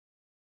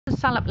for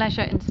Salop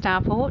Leisure in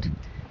Stourport.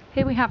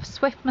 Here we have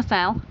Swift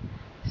Moselle.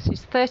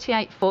 She's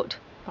 38 foot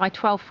by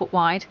 12 foot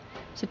wide.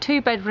 It's a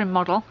 2-bedroom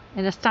model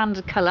in a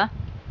standard colour,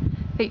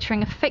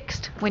 featuring a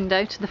fixed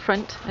window to the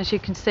front, as you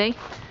can see,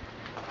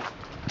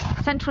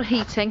 central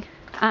heating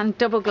and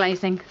double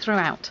glazing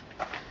throughout.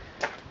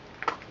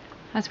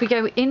 As we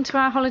go into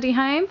our holiday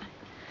home,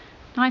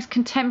 nice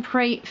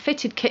contemporary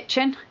fitted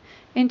kitchen,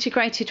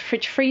 integrated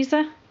fridge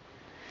freezer,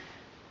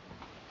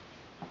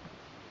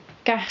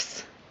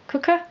 gas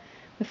cooker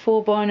with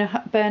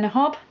 4-burner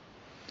hob,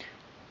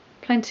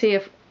 plenty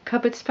of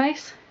cupboard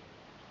space.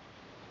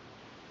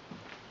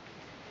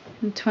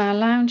 Into our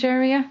lounge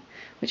area,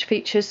 which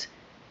features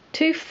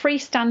 2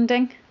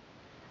 freestanding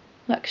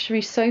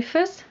luxury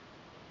sofas,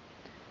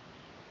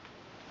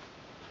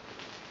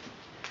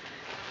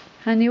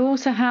 and you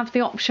also have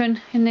the option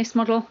in this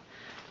model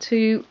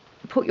to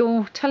put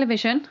your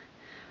television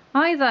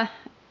either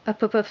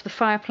up above the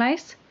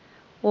fireplace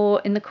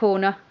or in the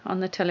corner on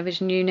the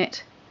television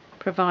unit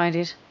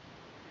provided.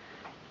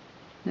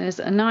 There's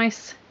a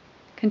nice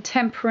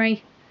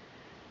contemporary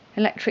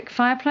electric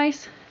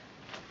fireplace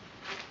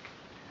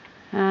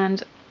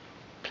and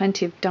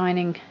plenty of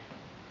dining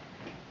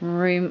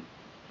room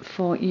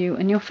for you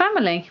and your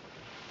family.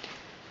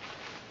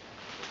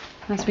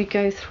 As we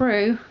go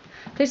through,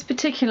 this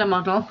particular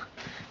model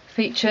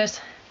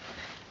features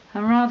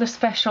a rather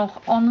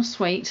special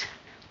ensuite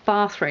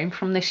bathroom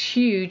from this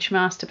huge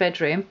master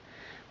bedroom,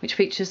 which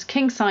features a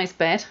king-size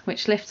bed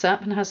which lifts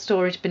up and has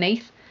storage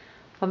beneath.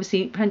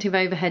 Obviously plenty of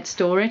overhead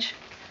storage,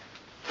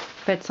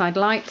 bedside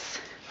lights,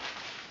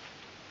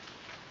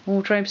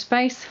 wardrobe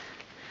space,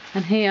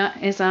 and here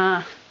is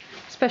our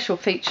special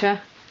feature,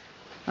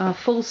 a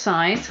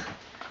full-size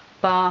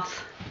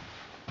bath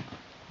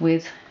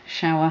with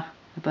shower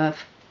above.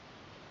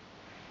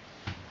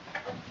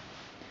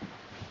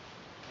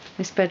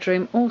 This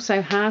bedroom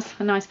also has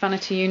a nice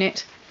vanity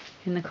unit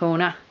in the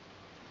corner,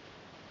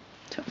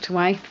 tucked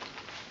away.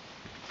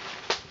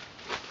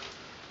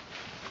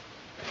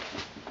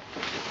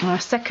 Our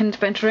second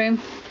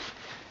bedroom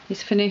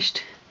is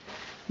finished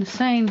in the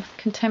same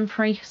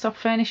contemporary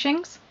soft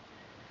furnishings.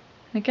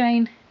 And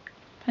again,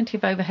 plenty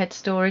of overhead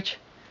storage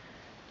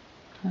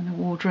and a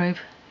wardrobe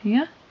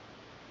here.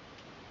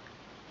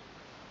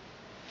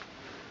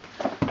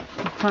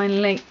 And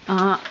finally,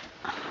 our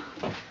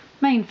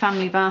main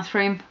family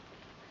bathroom,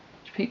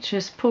 which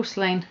features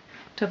porcelain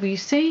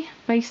WC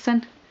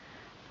basin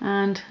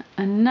and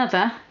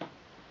another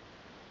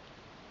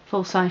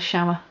full-size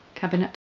shower cabinet.